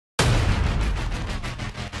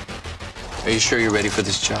Are you sure you're ready for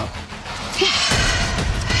this job?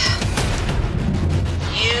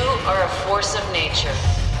 You are a force of nature.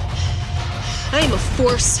 I am a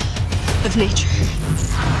force of nature.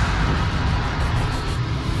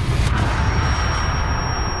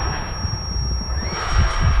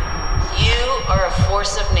 You are a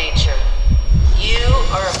force of nature. You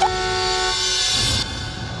are a...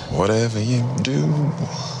 Whatever you do,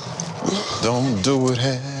 don't do it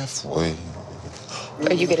halfway.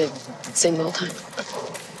 Are you gonna sing the whole time?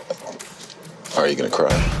 Are you gonna cry?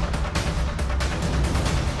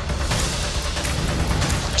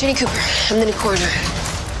 Jenny Cooper, I'm the new coroner.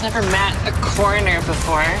 Never met a coroner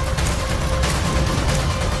before. I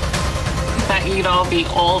thought you'd all be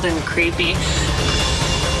old and creepy.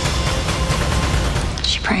 Is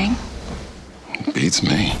she praying? Beats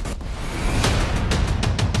me.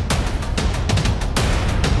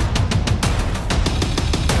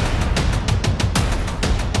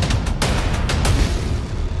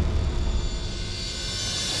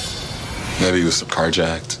 Maybe he was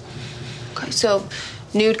carjacked. Okay, so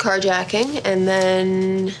nude carjacking, and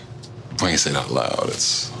then... When you say it out loud,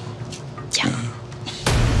 it's... Yeah.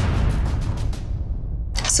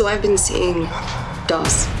 So I've been seeing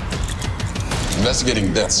Dawes.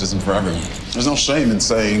 Investigating deaths isn't for everyone. There's no shame in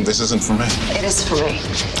saying this isn't for me. It is for me.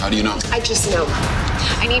 How do you know? I just know.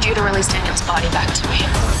 I need you to release Daniel's body back to me.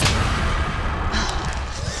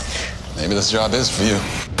 Maybe this job is for you.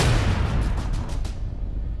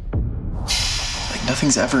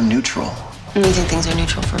 Nothing's ever neutral. You think things are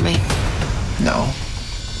neutral for me? No.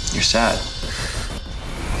 You're sad.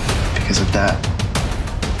 Because of that.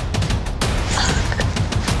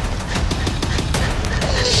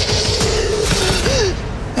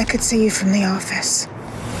 I could see you from the office.